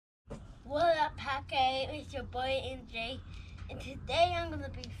blupakYT. It's your boy MJ, and today I'm gonna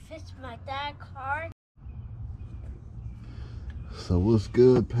be fixing my dad's car. So what's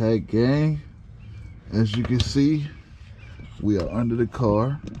good, Pack Gang? As you can see, we are under the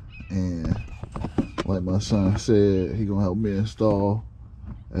car, and like my son said, he gonna help me install.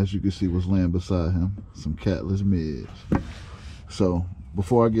 As you can see, what's laying beside him, some Catless mids. So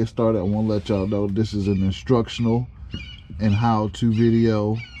before I get started, I want to let y'all know this is an instructional and how-to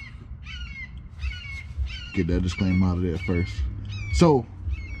video. Get that disclaimer out of there first. So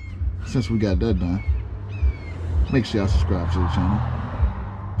since we got that done, make sure y'all subscribe to the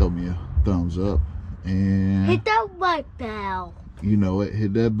channel, throw me a thumbs up, and Hit that white bell. You know it,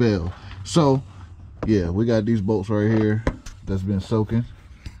 hit that bell. So yeah, we got these bolts right here that's been soaking,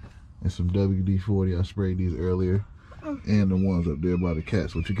 and some WD-40. I sprayed these earlier, and the ones up there by the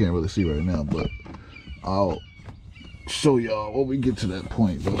cats, which you can't really see right now, but I'll show y'all when we get to that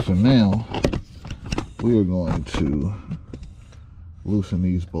point. But for now, we are going to loosen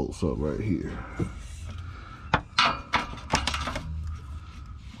these bolts up right here.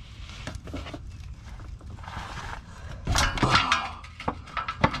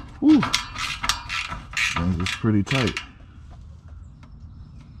 Whew. Things is pretty tight.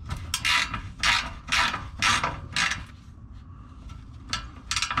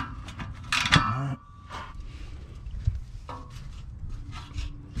 Alright.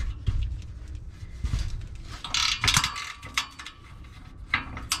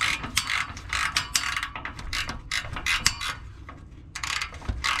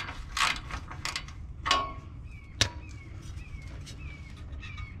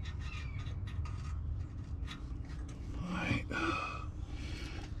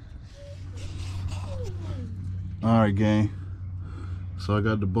 Alright, gang, so I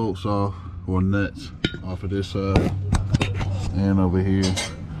got the bolts off, or nuts off of this side and over here.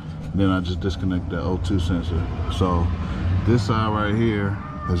 Then I just disconnect that O2 sensor. So this side right here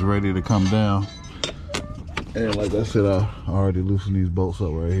is ready to come down, and like I said, I already loosened these bolts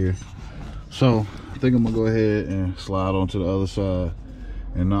up right here. So I think I'm gonna go ahead and slide onto the other side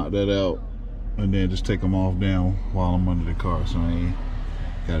and knock that out, and then just take them off down while I'm under the car, so I ain't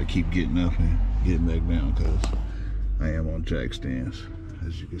gotta keep getting up and getting back down, because I am on jack stands,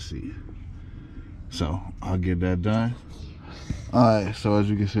 as you can see. So I'll get that done. Alright, so as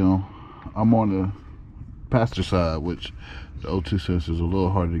you can see, I'm on the passenger side, which the O2 sensor is a little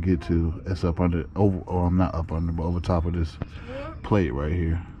harder to get to. It's up under, or I'm not up under, but over top of this plate right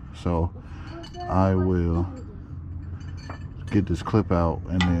here. So I will get this clip out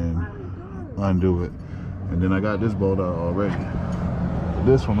and then undo it. And then I got this bolt out already.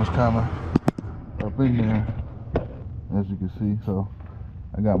 This one was kind of up in there, as you can see. So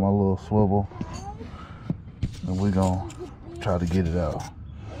I got my little swivel, and we're gonna try to get it out.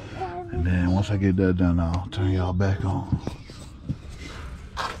 And then once I get that done, I'll turn y'all back on.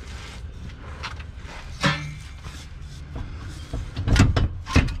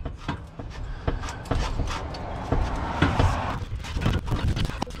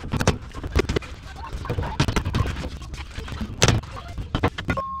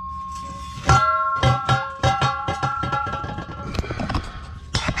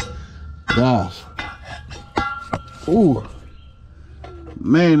 Guys, ooh,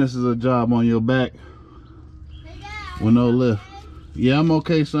 man, this is a job on your back with no lift. Yeah, I'm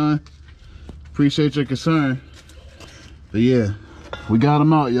okay, son. Appreciate your concern. But yeah, we got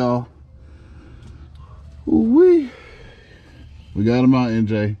them out, y'all. Ooh-wee. We got them out,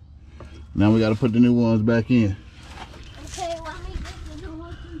 NJ. Now we got to put the new ones back in. Okay, let me get the new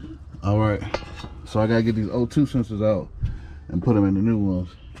ones. All right, so I got to get these O2 sensors out and put them in the new ones.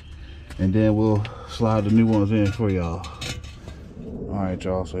 And then we'll slide the new ones in for y'all. All right,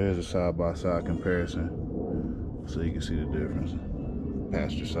 y'all, so here's a side-by-side comparison, so you can see the difference.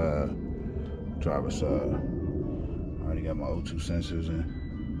 Passenger side, driver side. I already got my O2 sensors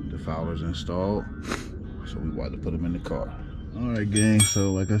and the fouler's installed, so we about to put them in the car. All right, gang,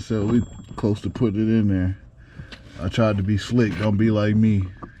 so like I said, we close to putting it in there. I tried to be slick, don't be like me.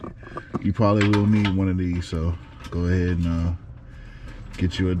 You probably will need one of these, so go ahead and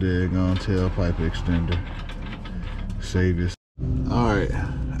get you a daggone tailpipe extender. Save your. All right,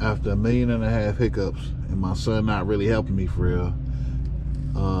 after 1.5 million hiccups and my son not really helping me for real,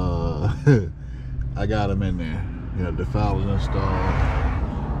 I got him in there. You know, the fouler's installed,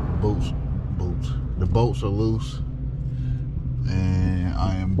 the bolts are loose, and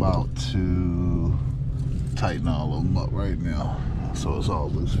I am about to tighten all of them up right now. So it's all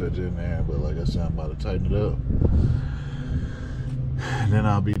loose fit in there, but like I said, I'm about to tighten it up. And then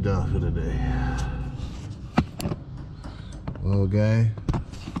I'll be done for the day. Well, gang,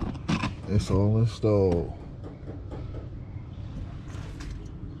 It's all installed.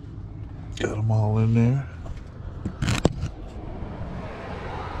 Got them all in there.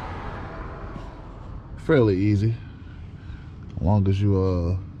 Fairly easy, as long as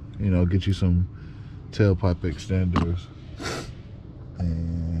you you know, get you some tailpipe extenders,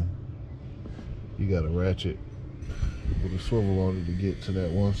 and you got a ratchet with a swivel on it to get to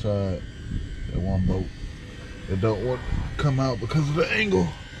that one side, that one bolt that don't want to come out because of the angle.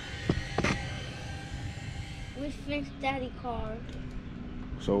 We fixed Daddy's car.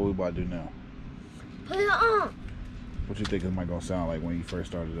 So what we about to do now? Put it on. What you think it might gonna sound like when you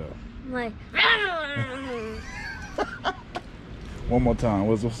first started up? Like. One more time.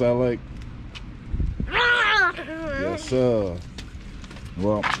 What's it sound like? Yes, sir.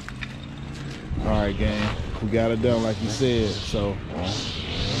 Well, all right, gang. We got it done like you said. So we're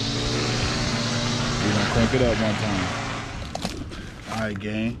gonna crank it up one time. All right,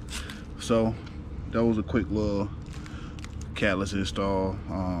 gang. So that was a quick little Catless install.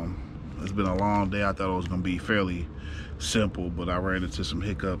 It's been a long day. I thought it was gonna be fairly simple, but I ran into some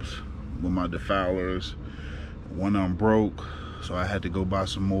hiccups with my defowlers. One of them broke, so I had to go buy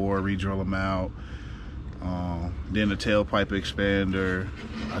some more, re-drill them out. Then the tailpipe expander,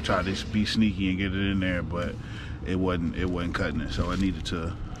 I tried to be sneaky and get it in there, but it wasn't cutting it, so it needed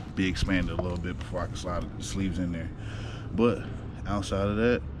to be expanded a little bit before I could slide the sleeves in there. But outside of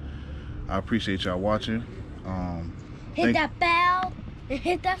that, I appreciate y'all watching. Hit that bell and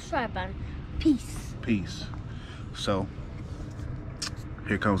hit that subscribe button. Peace. Peace. So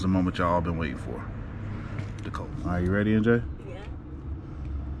here comes the moment y'all been waiting for. The cold. Are you ready, NJ?